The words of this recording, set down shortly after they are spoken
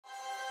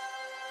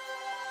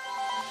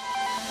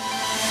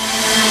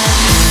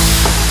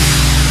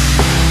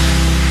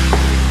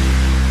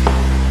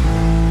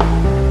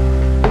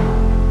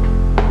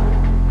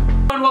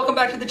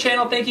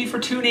thank you for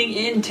tuning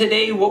in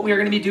today. What we are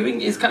going to be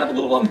doing is kind of a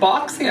little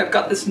unboxing. I've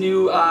got this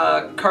new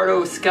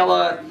Cardo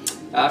Scala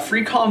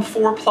Freecom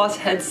 4 Plus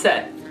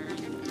headset.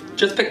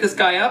 Just picked this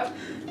guy up.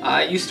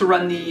 I used to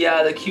run the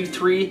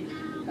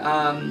Q3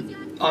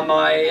 on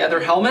my other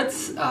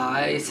helmets.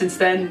 Since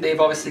then, they've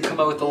obviously come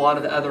out with a lot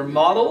of the other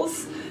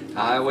models.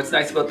 What's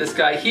nice about this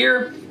guy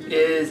here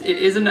is it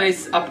is a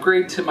nice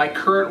upgrade to my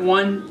current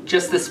one,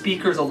 just the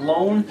speakers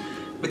alone.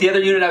 With the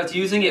other unit I was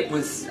using, it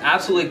was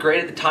absolutely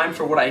great at the time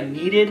for what I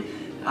needed.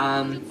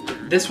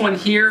 This one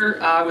here,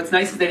 what's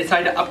nice is they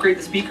decided to upgrade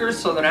the speakers,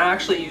 so they're now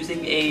actually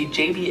using a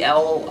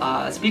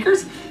JBL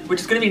speakers, which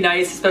is going to be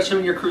nice, especially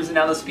when you're cruising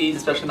down the speeds,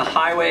 especially on the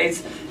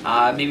highways.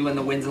 Maybe when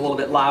the wind's a little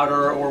bit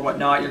louder or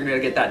whatnot, you're going to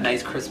get that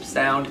nice crisp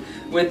sound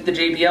with the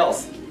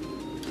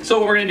JBLs. So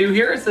what we're going to do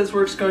here is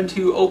we're just going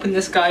to open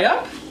this guy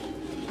up.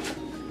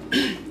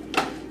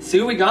 See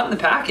what we got in the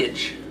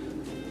package.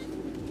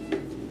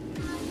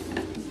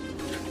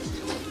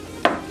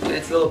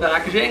 Nice little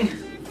packaging.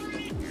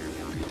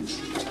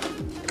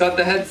 Got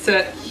the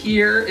headset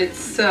here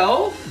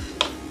itself.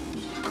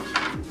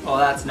 Oh,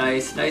 that's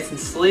nice. Nice and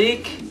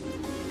sleek.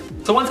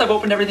 So once I've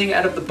opened everything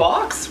out of the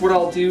box, what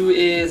I'll do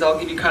is I'll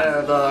give you kind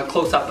of a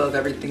close-up of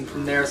everything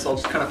from there. So I'll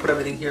just kind of put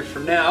everything here for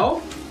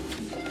now.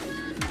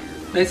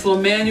 Nice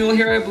little manual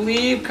here, I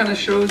believe. Kind of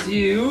shows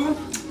you,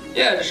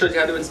 yeah, it just shows you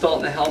how to install it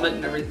in the helmet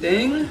and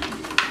everything.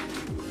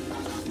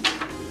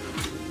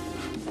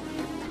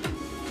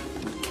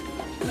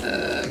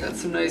 Got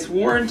some nice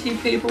warranty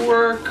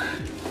paperwork.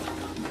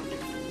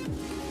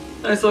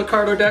 Nice little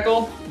Cardo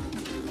decal.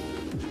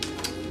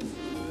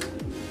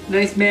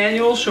 Nice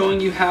manual showing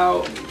you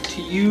how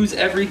to use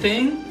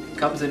everything.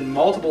 Comes in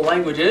multiple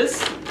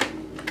languages.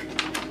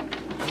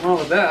 All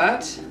of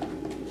that.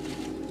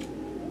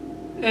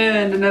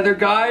 And another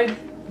guide.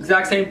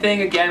 Exact same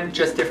thing, again,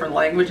 just different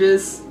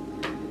languages.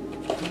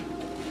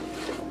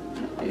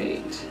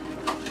 Great.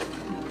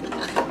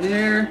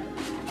 There.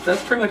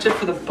 That's pretty much it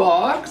for the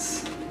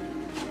box.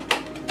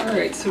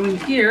 Alright, so in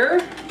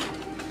here,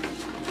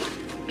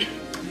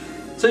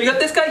 so you got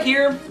this guy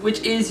here, which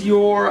is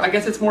your, I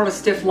guess it's more of a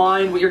stiff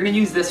line. What you're going to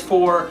use this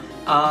for,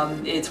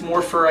 it's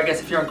more for, I guess,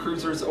 if you're on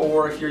cruisers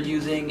or if you're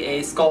using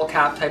a skull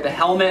cap type of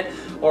helmet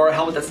or a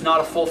helmet that's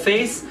not a full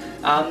face.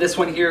 This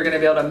one here, you're going to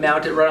be able to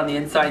mount it right on the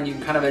inside and you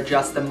can kind of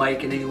adjust the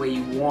mic in any way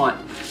you want.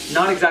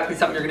 Not exactly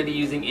something you're going to be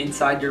using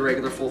inside your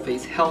regular full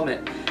face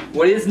helmet.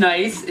 What is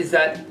nice is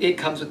that it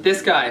comes with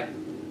this guy.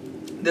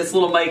 This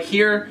little mic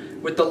here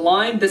with the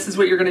line, this is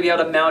what you're going to be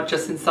able to mount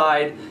just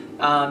inside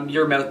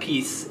your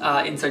mouthpiece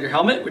inside your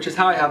helmet, which is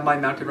how I have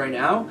mine mounted right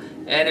now.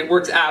 And it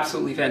works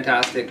absolutely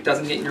fantastic.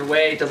 Doesn't get in your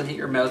way, doesn't hit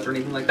your mouth or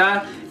anything like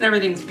that. And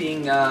everything's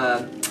being,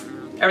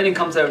 everything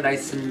comes out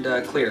nice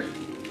and clear.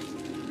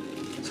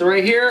 So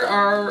right here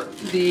are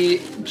the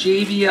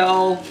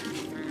JBL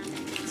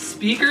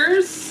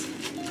speakers.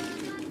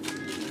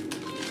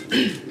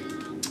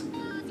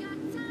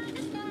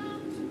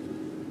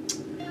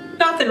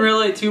 Nothing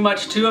really too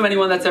much to them.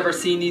 Anyone that's ever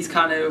seen these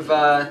kind of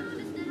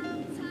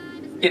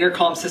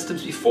intercom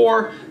systems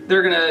before,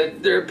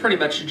 they're pretty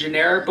much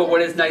generic, but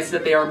what is nice is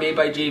that they are made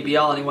by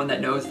JBL. Anyone that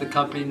knows the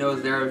company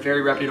knows they're a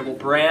very reputable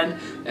brand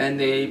and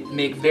they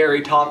make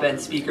very top-end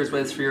speakers,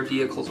 whether it's for your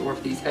vehicles or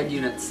for these head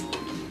units.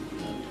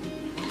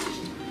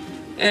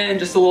 And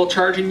just a little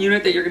charging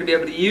unit that you're going to be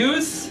able to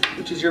use,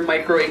 which is your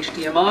micro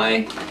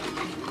HDMI.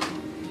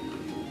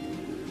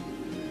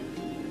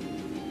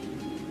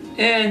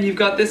 And you've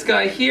got this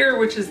guy here,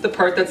 which is the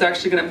part that's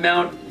actually going to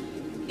mount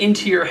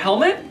into your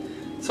helmet.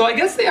 So I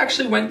guess they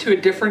actually went to a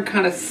different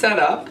kind of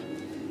setup,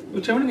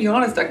 which I'm going to be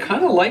honest, I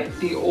kind of like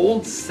the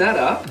old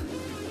setup,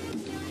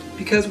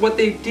 because what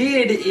they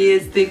did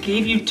is they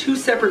gave you two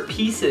separate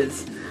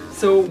pieces.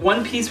 So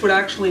one piece would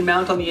actually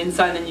mount on the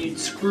inside and then you'd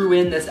screw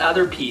in this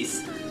other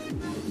piece.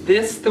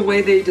 This, the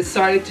way they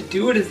decided to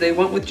do it is they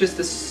went with just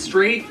a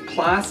straight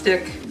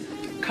plastic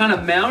kind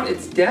of mount.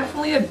 It's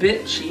definitely a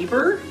bit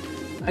cheaper.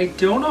 I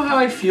don't know how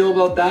I feel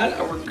about that.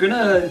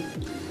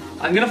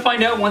 I'm gonna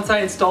find out once I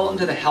install it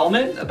into the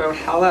helmet about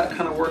how that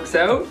kind of works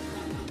out.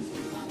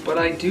 But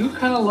I do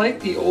kind of like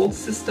the old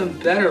system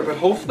better, but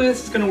hopefully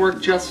this is gonna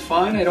work just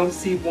fine. I don't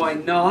see why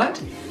not.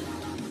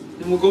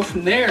 And we'll go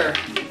from there.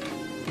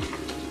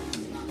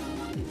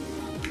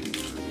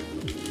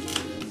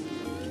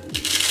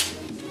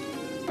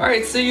 All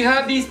right, so you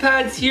have these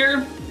pads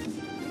here.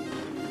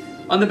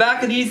 On the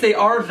back of these, they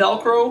are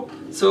Velcro.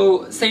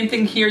 So same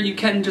thing here, you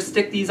can just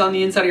stick these on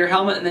the inside of your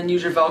helmet and then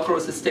use your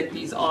Velcros to stick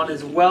these on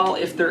as well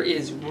if there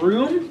is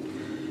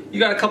room. You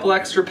got a couple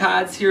extra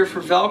pads here for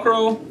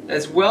Velcro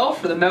as well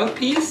for the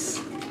mouthpiece.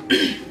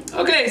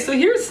 Okay, so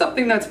here's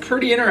something that's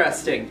pretty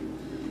interesting.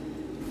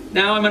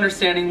 Now I'm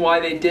understanding why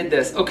they did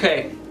this.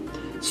 Okay,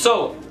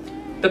 so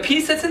the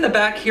piece that's in the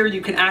back here, you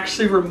can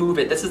actually remove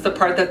it. This is the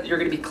part that you're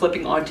going to be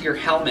clipping onto your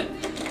helmet.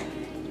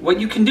 What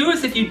you can do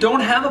is if you don't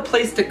have a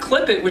place to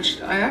clip it,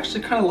 which I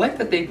actually kind of like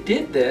that they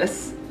did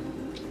this,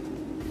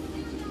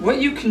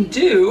 what you can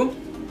do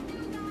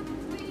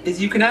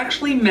is you can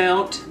actually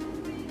mount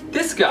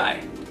this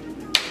guy.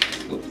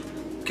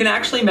 can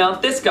actually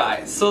mount this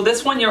guy. So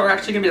this one you're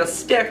actually gonna be able to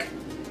stick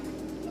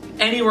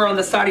anywhere on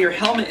the side of your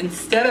helmet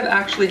instead of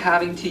actually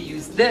having to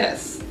use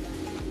this,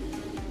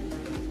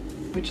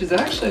 which is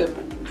actually a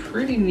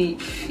pretty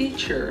neat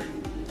feature.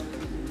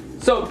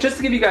 So just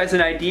to give you guys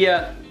an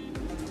idea,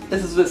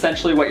 this is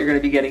essentially what you're gonna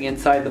be getting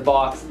inside the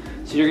box.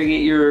 So you're gonna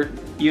get your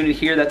unit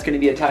here that's gonna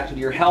be attached to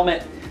your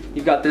helmet.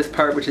 You've got this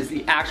part, which is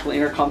the actual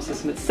intercom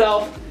system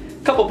itself,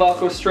 a couple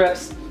Velcro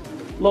strips,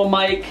 little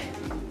mic.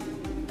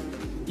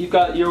 You've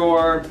got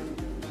your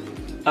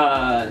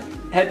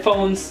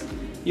headphones.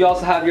 You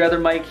also have your other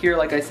mic here,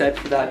 like I said,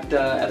 for that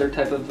other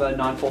type of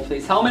non-full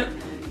face helmet.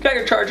 You've got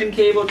your charging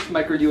cable, which is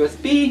micro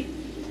USB.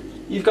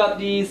 You've got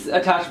these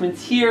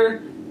attachments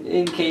here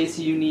in case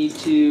you need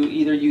to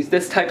either use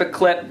this type of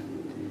clip,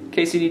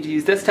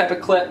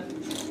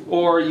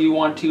 or you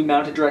want to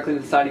mount it directly to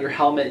the side of your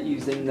helmet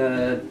using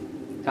the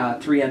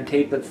 3M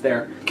tape that's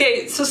there.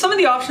 Okay, so some of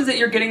the options that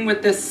you're getting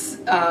with this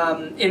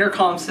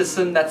intercom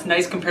system that's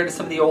nice compared to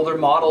some of the older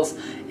models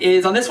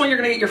is on this one you're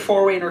gonna get your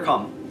 4-way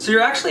intercom. So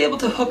you're actually able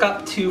to hook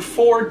up to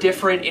 4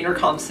 different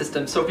intercom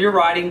systems. So if you're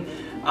riding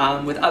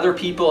with other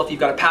people, if you've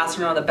got a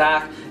passenger on the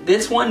back,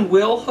 this one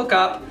will hook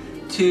up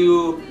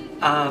to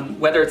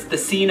whether it's the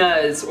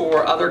Cenas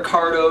or other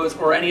Cardos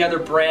or any other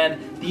brand,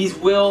 these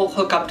will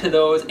hook up to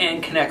those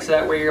and connect, so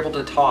that way you're able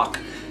to talk.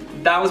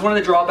 That was one of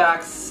the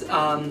drawbacks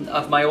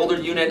of my older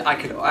unit. I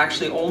could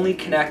actually only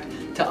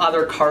connect to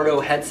other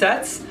Cardo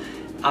headsets,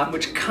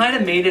 which kind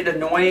of made it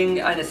annoying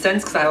in a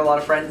sense, because I have a lot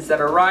of friends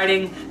that are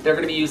riding. They're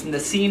going to be using the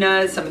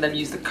Cenas, some of them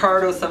use the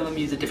Cardo, some of them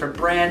use a different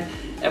brand,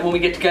 and when we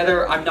get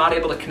together, I'm not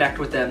able to connect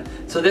with them.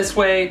 So this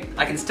way,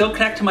 I can still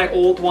connect to my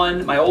old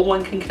one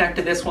can connect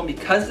to this one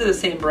because they're the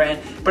same brand,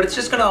 but it's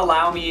just going to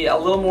allow me a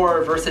little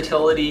more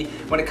versatility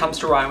when it comes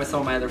to riding with some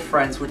of my other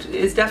friends, which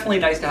is definitely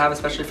nice to have,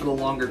 especially for the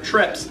longer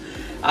trips.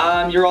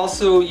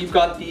 You've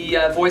got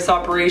the voice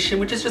operation,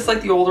 which is just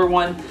like the older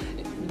one,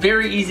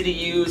 very easy to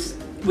use.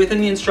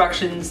 Within the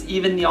instructions,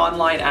 even the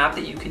online app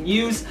that you can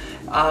use,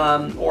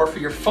 or for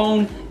your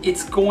phone,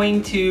 it's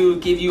going to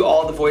give you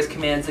all the voice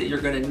commands that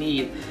you're going to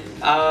need.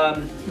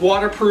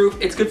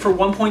 Waterproof, it's good for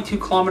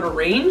 1.2 kilometer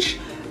range.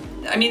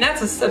 I mean,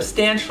 that's a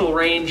substantial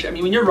range. I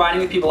mean, when you're riding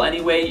with people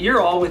anyway,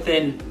 you're all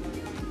within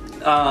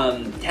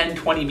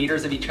 10-20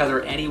 meters of each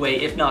other anyway,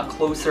 if not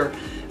closer.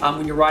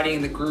 When you're riding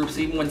in the groups,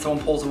 even when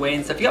someone pulls away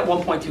and stuff, you got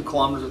 1.2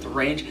 kilometers worth of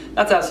range.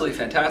 That's absolutely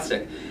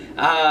fantastic.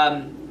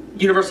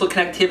 Universal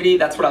connectivity,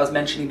 that's what I was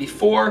mentioning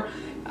before.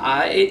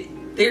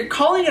 They're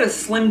calling it a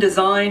slim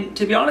design.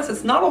 To be honest,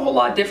 it's not a whole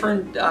lot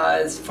different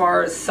as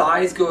far as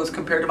size goes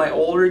compared to my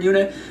older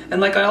unit. And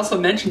like I also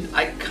mentioned,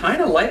 I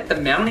kind of like the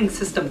mounting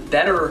system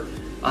better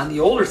on the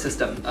older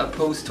system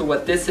opposed to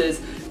what this is.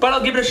 But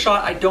I'll give it a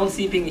shot. I don't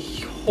see it being a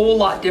whole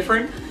lot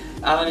different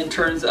in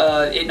terms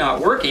of it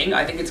not working.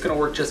 I think it's going to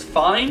work just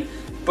fine.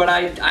 But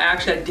I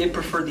did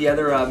prefer the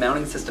other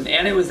mounting system,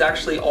 and it was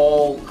actually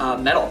all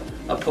metal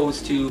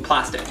opposed to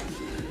plastic.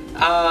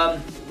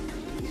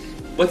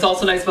 What's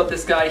also nice about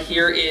this guy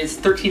here is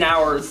 13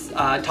 hours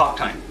talk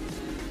time.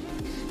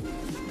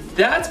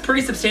 That's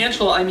pretty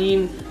substantial. I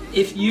mean,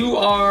 if you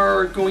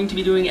are going to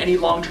be doing any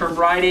long-term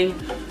riding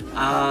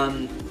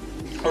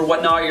or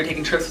whatnot, you're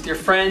taking trips with your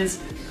friends,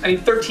 I mean,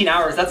 13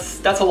 hours,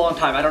 that's a long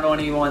time. I don't know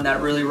anyone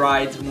that really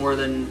rides more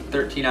than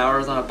 13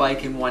 hours on a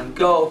bike in one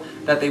go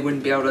that they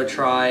wouldn't be able to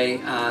try,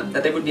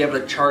 that they wouldn't be able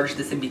to charge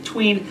this in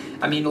between.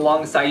 I mean, the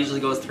longest I usually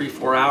go is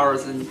 3-4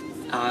 hours, and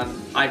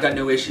I've got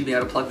no issue being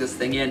able to plug this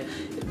thing in.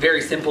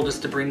 Very simple,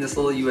 just to bring this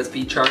little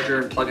USB charger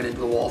and plug it into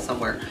the wall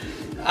somewhere.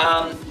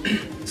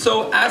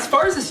 So as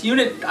far as this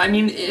unit, I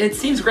mean, it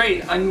seems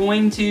great. I'm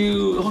going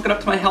to hook it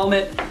up to my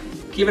helmet,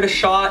 give it a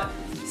shot,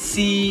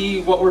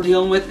 see what we're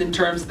dealing with in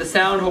terms of the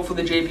sound.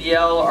 Hopefully the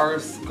JBL are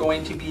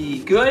going to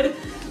be good.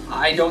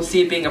 I don't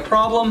see it being a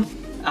problem.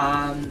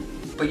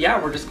 But yeah,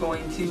 we're just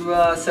going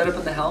to set up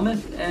in the helmet,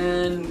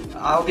 and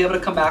I'll be able to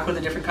come back with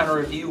a different kind of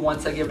review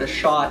once I give it a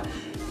shot.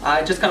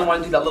 I just kind of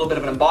want to do that little bit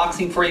of an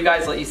unboxing for you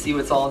guys, let you see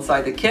what's all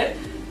inside the kit,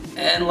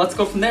 and let's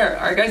go from there.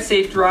 All right guys,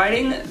 safe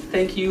riding.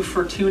 Thank you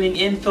for tuning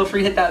in. Feel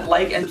free to hit that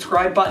like and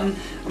subscribe button.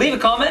 Leave a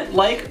comment,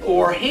 like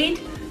or hate.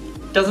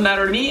 Doesn't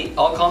matter to me,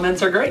 all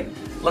comments are great.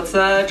 Let's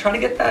try to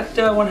get that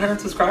 100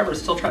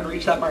 subscribers, still trying to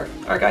reach that mark.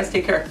 All right guys,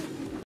 take care.